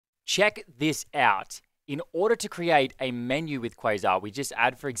Check this out. In order to create a menu with Quasar, we just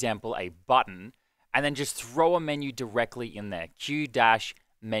add, for example, a button and then just throw a menu directly in there.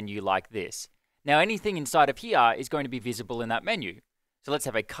 Q-menu like this. Now anything inside of here is going to be visible in that menu. So let's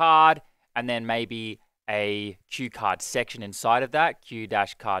have a card and then maybe a Q card section inside of that.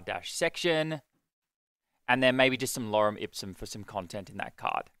 Q-card-section. And then maybe just some lorem ipsum for some content in that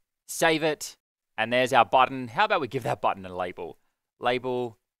card. Save it. And there's our button. How about we give that button a label?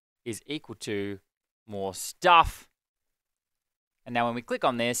 Label is equal to more stuff. And now when we click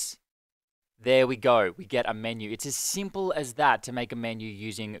on this, there we go. We get a menu. It's as simple as that to make a menu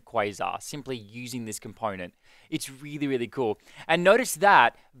using Quasar, simply using this component. It's really, really cool. And notice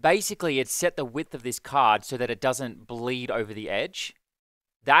that basically it's set the width of this card so that it doesn't bleed over the edge.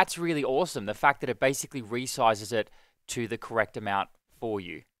 That's really awesome. The fact that it basically resizes it to the correct amount for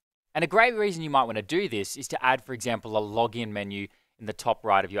you. And a great reason you might want to do this is to add, for example, a login menu in the top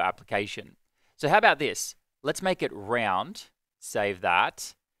right of your application. So how about this? Let's make it round. Save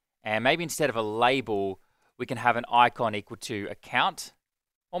that. And maybe instead of a label, we can have an icon equal to account.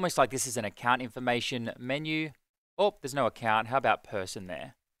 Almost like this is an account information menu. Oh, there's no account. How about person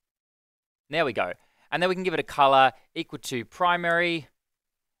there? There we go. And then we can give it a color equal to primary.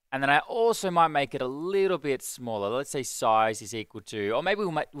 And then I also might make it a little bit smaller. Let's say size is equal to, or maybe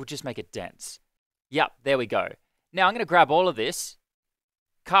we'll just make it dense. Yep, there we go. Now I'm going to grab all of this,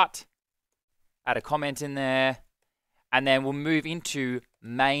 cut, add a comment in there, and then we'll move into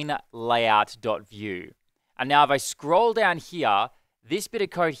main layout.view. And now if I scroll down here, this bit of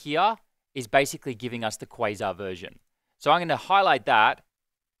code here is basically giving us the Quasar version. So I'm going to highlight that,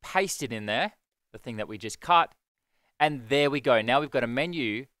 paste it in there, the thing that we just cut, and there we go. Now we've got a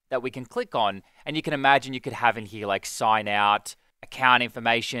menu that we can click on, and you can imagine you could have in here like sign out, account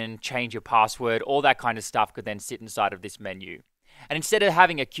information, change your password, all that kind of stuff could then sit inside of this menu. And instead of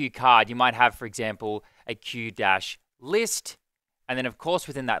having a Q card, you might have, for example, a Q-list. And then, of course,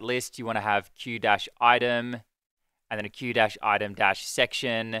 within that list, you want to have Q-item, and then a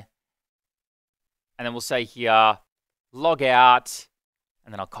Q-item-section. And then we'll say here, log out,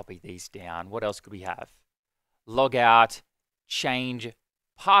 and then I'll copy these down. What else could we have? Log out, change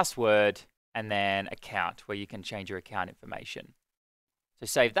password, and then account, where you can change your account information. So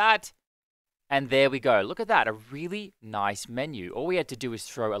save that, and there we go. Look at that, a really nice menu. All we had to do is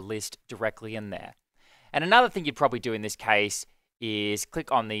throw a list directly in there. And another thing you'd probably do in this case is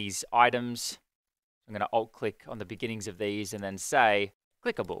click on these items. I'm going to alt-click on the beginnings of these and then say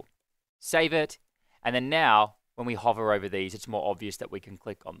clickable. Save it, and then now when we hover over these, it's more obvious that we can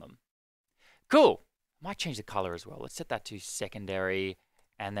click on them. Cool. I might change the color as well. Let's set that to secondary,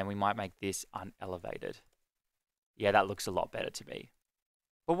 and then we might make this unelevated. Yeah, that looks a lot better to me.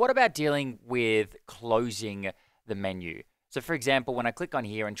 But what about dealing with closing the menu? So for example, when I click on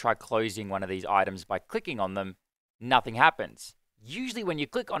here and try closing one of these items by clicking on them, nothing happens. Usually when you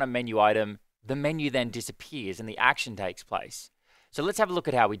click on a menu item, the menu then disappears and the action takes place. So let's have a look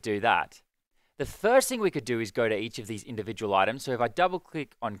at how we do that. The first thing we could do is go to each of these individual items. So if I double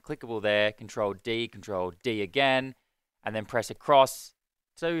click on clickable there, Control D again, and then press across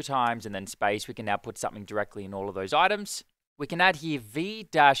 2 times and then space, we can now put something directly in all of those items. We can add here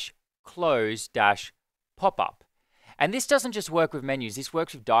v-close-popup. And this doesn't just work with menus, this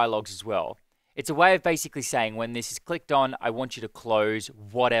works with dialogues as well. It's a way of basically saying when this is clicked on, I want you to close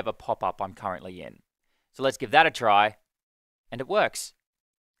whatever pop-up I'm currently in. So let's give that a try, and it works.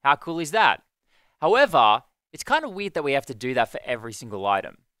 How cool is that? However, it's kind of weird that we have to do that for every single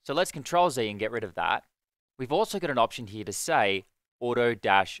item. So let's Control Z and get rid of that. We've also got an option here to say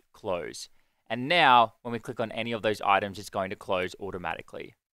auto-close. And now, when we click on any of those items, it's going to close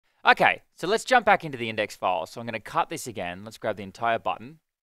automatically. Okay, so let's jump back into the index file. So I'm going to cut this again. Let's grab the entire button.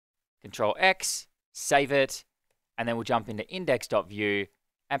 Control X, save it, and then we'll jump into index.view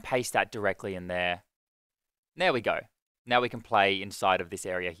and paste that directly in there. There we go. Now we can play inside of this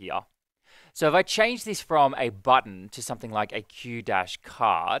area here. So if I change this from a button to something like a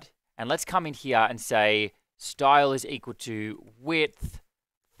Q-card, and let's come in here and say style is equal to width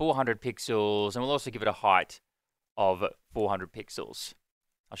 400 pixels, and we'll also give it a height of 400 pixels.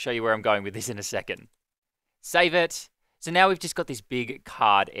 I'll show you where I'm going with this in a second. Save it. So now we've just got this big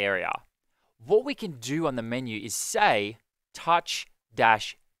card area. What we can do on the menu is say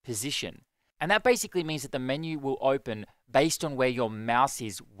touch-position. And that basically means that the menu will open based on where your mouse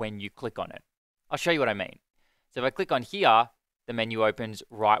is when you click on it. I'll show you what I mean. So if I click on here, the menu opens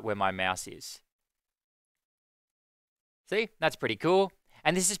right where my mouse is. See, that's pretty cool.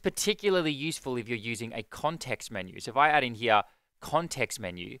 And this is particularly useful if you're using a context menu. So if I add in here context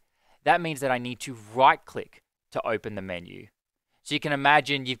menu, that means that I need to right click to open the menu. So you can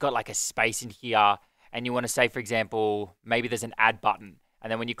imagine you've got like a space in here and you want to say, for example, maybe there's an add button.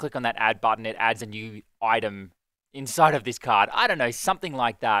 And then when you click on that add button, it adds a new item inside of this card. I don't know, something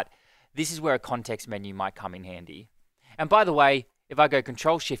like that. This is where a context menu might come in handy. And by the way, if I go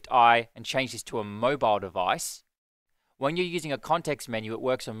Control-Shift-I and change this to a mobile device, when you're using a context menu, it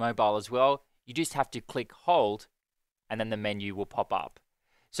works on mobile as well. You just have to click hold and then the menu will pop up.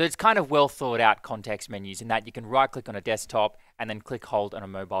 So it's kind of well thought out context menus in that you can right click on a desktop and then click hold on a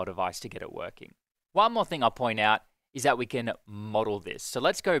mobile device to get it working. One more thing I'll point out is that we can model this. So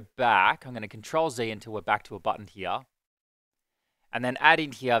let's go back. I'm going to Control Z until we're back to a button here. And then add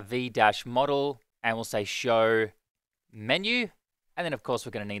in here v-model and we'll say show menu. And then of course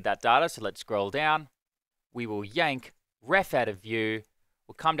we're going to need that data. So let's scroll down. We will yank ref out of view.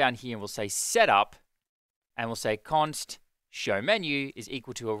 We'll come down here and we'll say setup and we'll say const show menu is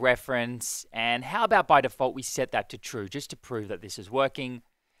equal to a reference. And how about by default we set that to true just to prove that this is working.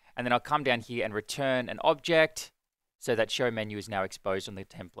 And then I'll come down here and return an object so that show menu is now exposed on the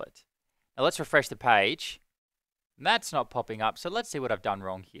template. Now let's refresh the page. That's not popping up, so let's see what I've done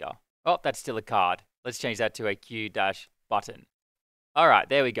wrong here. Oh, that's still a card. Let's change that to a Q-button. All right,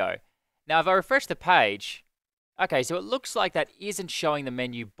 there we go. Now if I refresh the page, okay, so it looks like that isn't showing the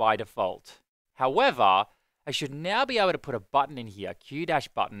menu by default. However, I should now be able to put a button in here,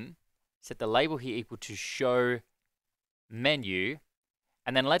 Q-button, set the label here equal to show menu,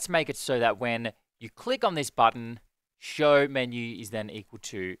 and then let's make it so that when you click on this button, show menu is then equal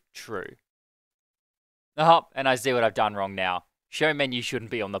to true. Oh, and I see what I've done wrong now. Show menu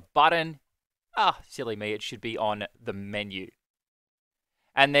shouldn't be on the button. Ah, silly me, it should be on the menu.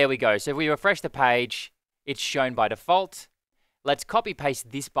 And there we go. So if we refresh the page, it's shown by default. Let's copy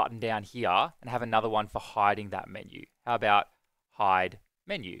paste this button down here and have another one for hiding that menu. How about hide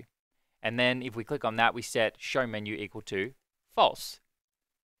menu? And then if we click on that, we set show menu equal to false.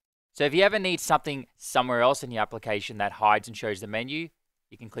 So if you ever need something somewhere else in your application that hides and shows the menu,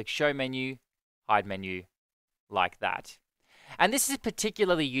 you can click show menu, hide menu, like that. And this is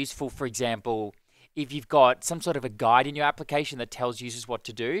particularly useful, for example, if you've got some sort of a guide in your application that tells users what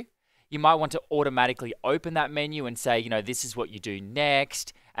to do. You might want to automatically open that menu and say, this is what you do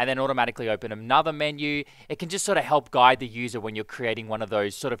next, and then automatically open another menu. It can just sort of help guide the user when you're creating one of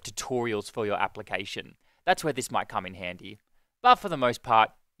those sort of tutorials for your application. That's where this might come in handy. But for the most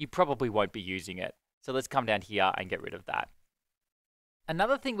part, you probably won't be using it. So let's come down here and get rid of that.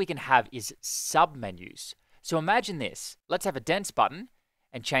 Another thing we can have is submenus. So imagine this. Let's have a dense button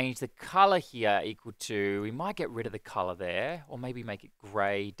and change the color here equal to, we might get rid of the color there, or maybe make it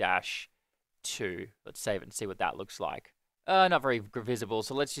gray-2. Let's save it and see what that looks like. Not very visible,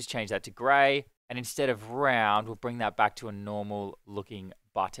 so let's just change that to gray. And instead of round, we'll bring that back to a normal looking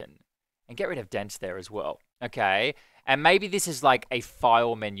button. And get rid of dense there as well. Okay, and maybe this is like a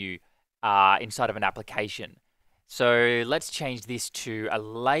file menu inside of an application. So let's change this to a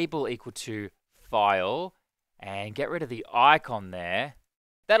label equal to file and get rid of the icon there.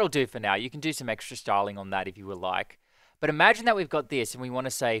 That'll do for now. You can do some extra styling on that if you would like. But imagine that we've got this and we want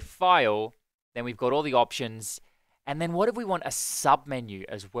to say file, then we've got all the options. And then what if we want a submenu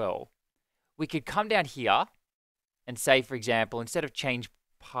as well? We could come down here and say, for example, instead of change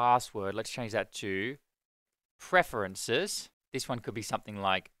password, let's change that to preferences. This one could be something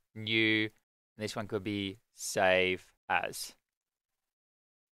like new. And this one could be save as.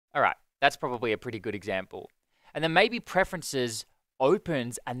 All right, that's probably a pretty good example. And then maybe preferences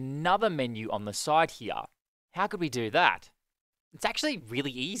opens another menu on the side here. How could we do that? It's actually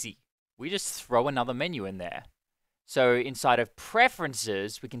really easy. We just throw another menu in there. So inside of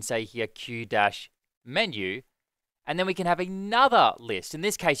preferences, we can say here Q-menu, and then we can have another list. In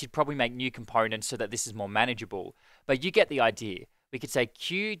this case, you'd probably make new components so that this is more manageable, but you get the idea. We could say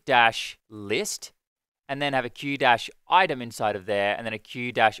Q-list, and then have a Q-item inside of there, and then a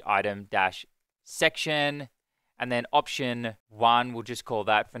Q-item-section, and then option 1, we'll just call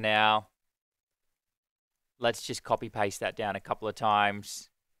that for now. Let's just copy paste that down a couple of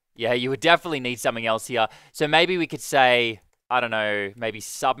times. Yeah, you would definitely need something else here. So maybe we could say, I don't know, maybe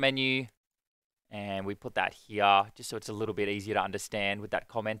submenu. And we put that here just so it's a little bit easier to understand with that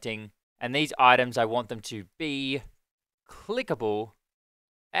commenting. And these items, I want them to be clickable.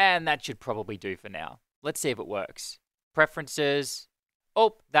 And that should probably do for now. Let's see if it works. Preferences.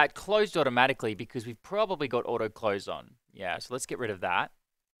 Oh, that closed automatically because we've probably got auto close on. Yeah, so let's get rid of that.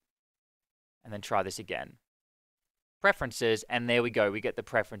 And then try this again. Preferences, and there we go. We get the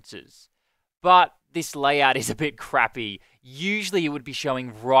preferences. But this layout is a bit crappy. Usually it would be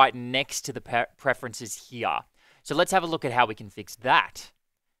showing right next to the preferences here. So let's have a look at how we can fix that.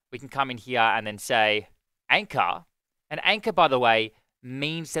 We can come in here and then say anchor, An anchor, by the way,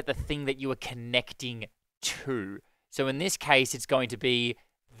 means that the thing that you are connecting to. So in this case, it's going to be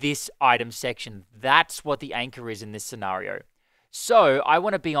this item section. That's what the anchor is in this scenario. So I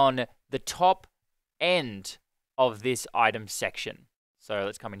want to be on the top end of this item section. So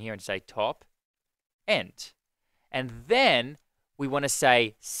let's come in here and say top end. And then we want to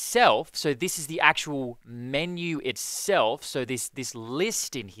say self. So this is the actual menu itself. So this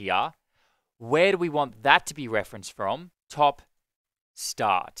list in here, where do we want that to be referenced from? Top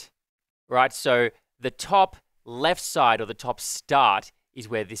start, right? So the top left side or the top start is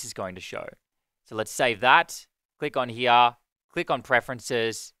where this is going to show. So let's save that. Click on here. Click on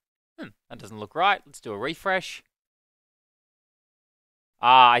preferences. That doesn't look right. Let's do a refresh.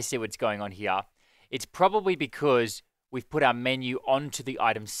 I see what's going on here. It's probably because we've put our menu onto the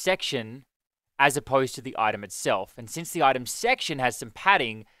item section as opposed to the item itself. And since the item section has some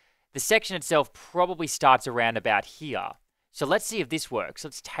padding, the section itself probably starts around about here. So let's see if this works.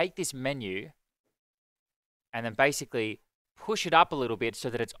 Let's take this menu and then basically push it up a little bit so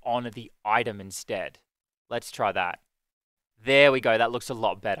that it's on the item instead. Let's try that. There we go. That looks a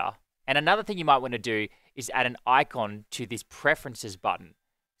lot better. And another thing you might want to do is add an icon to this preferences button.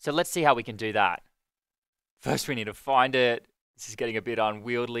 So let's see how we can do that. First, we need to find it. This is getting a bit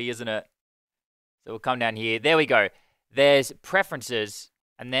unwieldy, isn't it? So we'll come down here. There we go. There's preferences.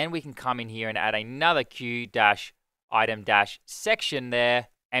 And then we can come in here and add another Q-item-section there.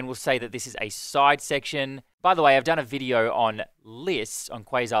 And we'll say that this is a side section. By the way, I've done a video on lists, on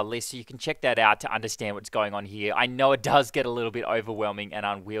Quasar lists, so you can check that out to understand what's going on here. I know it does get a little bit overwhelming and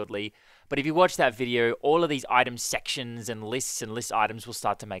unwieldy, but if you watch that video, all of these item sections and list items will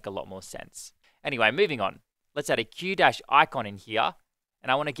start to make a lot more sense. Anyway, moving on. Let's add a Q-icon in here, and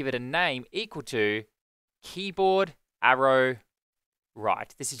I want to give it a name equal to keyboard arrow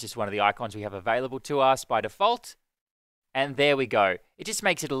right. This is just one of the icons we have available to us by default. And there we go. It just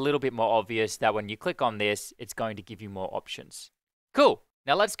makes it a little bit more obvious that when you click on this, it's going to give you more options. Cool.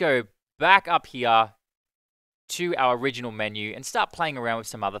 Now let's go back up here to our original menu and start playing around with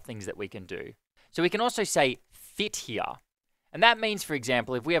some other things that we can do. So we can also say fit here. And that means, for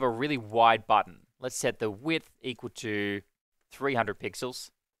example, if we have a really wide button, let's set the width equal to 300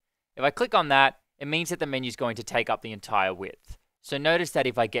 pixels. If I click on that, it means that the menu is going to take up the entire width. So notice that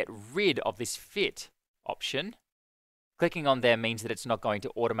if I get rid of this fit option, clicking on there means that it's not going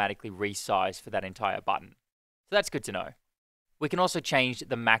to automatically resize for that entire button. So that's good to know. We can also change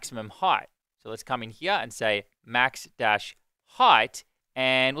the maximum height. So let's come in here and say max-height,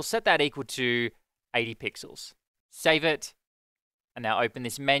 and we'll set that equal to 80 pixels. Save it, and now open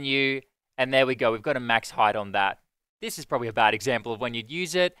this menu, and there we go. We've got a max height on that. This is probably a bad example of when you'd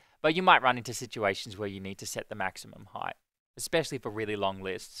use it, but you might run into situations where you need to set the maximum height, especially for really long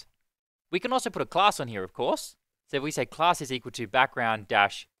lists. We can also put a class on here, of course. So if we say class is equal to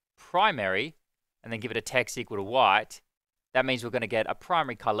background-primary, and then give it a text equal to white, that means we're going to get a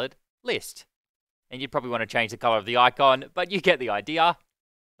primary colored list. And you'd probably want to change the color of the icon, but you get the idea.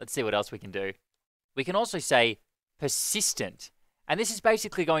 Let's see what else we can do. We can also say persistent. And this is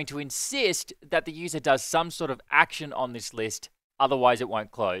basically going to insist that the user does some sort of action on this list, otherwise it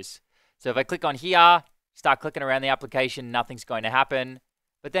won't close. So if I click on here, start clicking around the application, nothing's going to happen.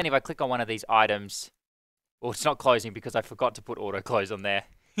 But then if I click on one of these items, well, it's not closing because I forgot to put auto close on there.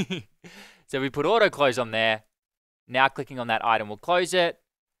 So we put auto close on there. Now clicking on that item will close it,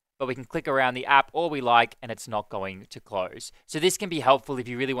 but we can click around the app all we like and it's not going to close. So this can be helpful if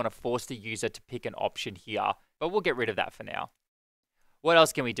you really want to force the user to pick an option here, but we'll get rid of that for now. What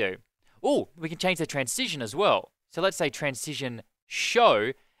else can we do? Oh, we can change the transition as well. So let's say transition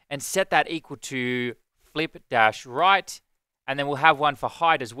show and set that equal to flip-right, and then we'll have one for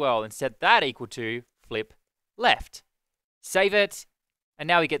height as well and set that equal to flip left. Save it, and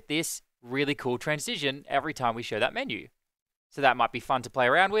now we get this really cool transition every time we show that menu. So that might be fun to play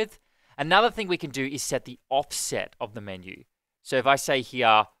around with. Another thing we can do is set the offset of the menu. So if I say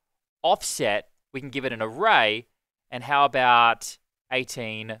here offset, we can give it an array, and how about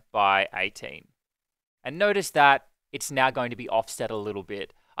 18 by 18? And notice that it's now going to be offset a little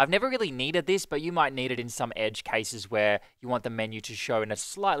bit. I've never really needed this, but you might need it in some edge cases where you want the menu to show in a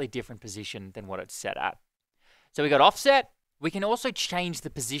slightly different position than what it's set at. So we got offset. We can also change the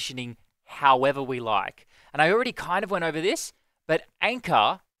positioning however we like. And I already kind of went over this, but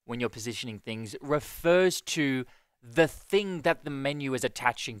anchor, when you're positioning things, refers to the thing that the menu is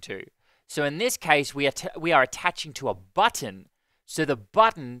attaching to. So in this case, we are attaching to a button. So the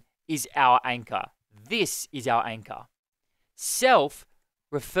button is our anchor. This is our anchor. Self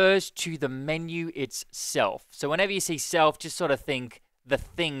refers to the menu itself. So whenever you see self, just sort of think the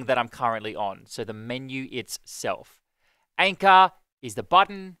thing that I'm currently on. So the menu itself. Anchor is the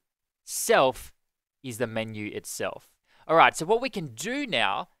button, self is the menu itself. All right, so what we can do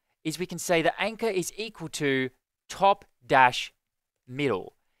now is we can say the anchor is equal to top dash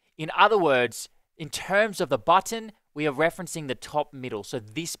middle. In other words, in terms of the button, we are referencing the top middle, so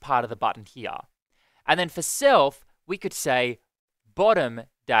this part of the button here. And then for self, we could say bottom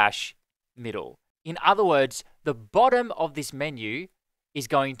dash middle. In other words, the bottom of this menu is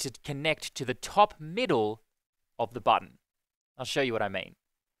going to connect to the top middle of the button. I'll show you what I mean.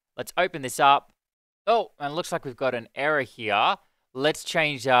 Let's open this up. Oh, and it looks like we've got an error here. Let's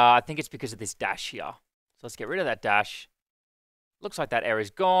change, I think it's because of this dash here. So let's get rid of that dash. Looks like that error is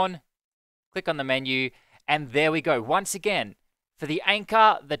gone. Click on the menu, and there we go. Once again, for the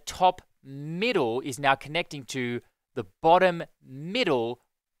anchor, the top middle is now connecting to the bottom middle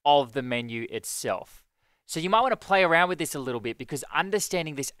of the menu itself. So you might want to play around with this a little bit because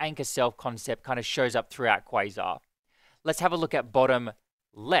understanding this anchor self concept kind of shows up throughout Quasar. Let's have a look at bottom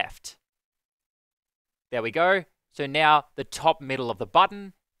left. There we go. So now the top middle of the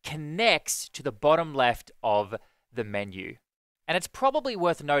button connects to the bottom left of the menu. And it's probably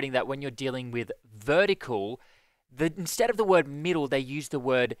worth noting that when you're dealing with vertical, instead of the word middle, they use the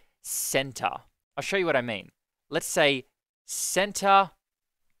word center. I'll show you what I mean. Let's say center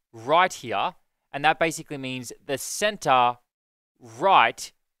right here, and that basically means the center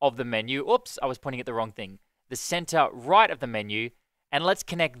right of the menu. Oops, I was pointing at the wrong thing. The center right of the menu, and let's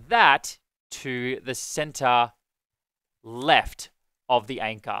connect that to the center left of the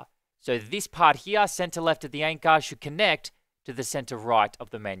anchor. So this part here, center left of the anchor, should connect to the center right of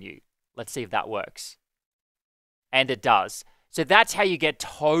the menu. Let's see if that works. And it does. So that's how you get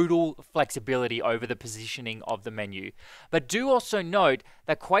total flexibility over the positioning of the menu. But do also note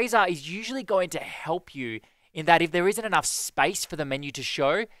that Quasar is usually going to help you in that if there isn't enough space for the menu to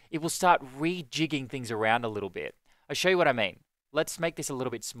show, it will start rejigging things around a little bit. I'll show you what I mean. Let's make this a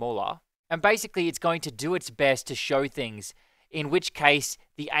little bit smaller. And basically, it's going to do its best to show things, in which case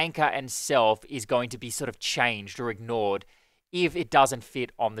the anchor and self is going to be sort of changed or ignored if it doesn't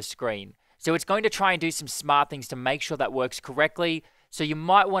fit on the screen. So it's going to try and do some smart things to make sure that works correctly. So you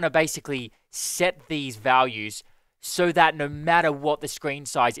might want to basically set these values so that no matter what the screen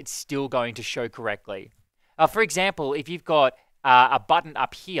size, it's still going to show correctly. For example, if you've got a button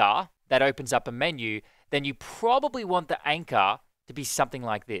up here that opens up a menu, then you probably want the anchor to be something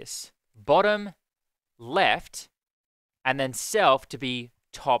like this. Bottom left, and then self to be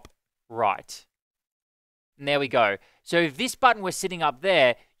top right. And there we go. So if this button were sitting up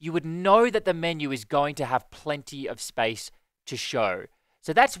there, you would know that the menu is going to have plenty of space to show.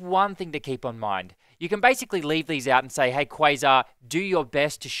 So that's one thing to keep in mind. You can basically leave these out and say, hey, Quasar, do your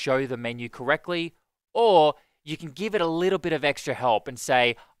best to show the menu correctly, or you can give it a little bit of extra help and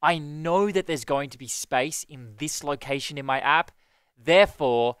say, I know that there's going to be space in this location in my app,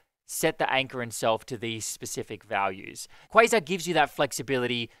 therefore, set the anchor and self to these specific values. Quasar gives you that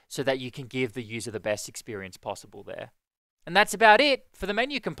flexibility so that you can give the user the best experience possible there. And that's about it for the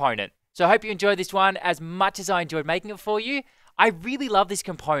menu component. So I hope you enjoyed this one as much as I enjoyed making it for you. I really love this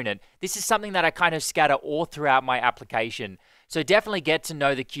component. This is something that I kind of scatter all throughout my application. So definitely get to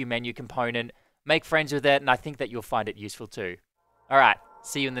know the QMenu component, make friends with it, and I think that you'll find it useful too. All right,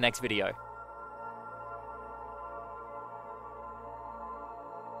 see you in the next video.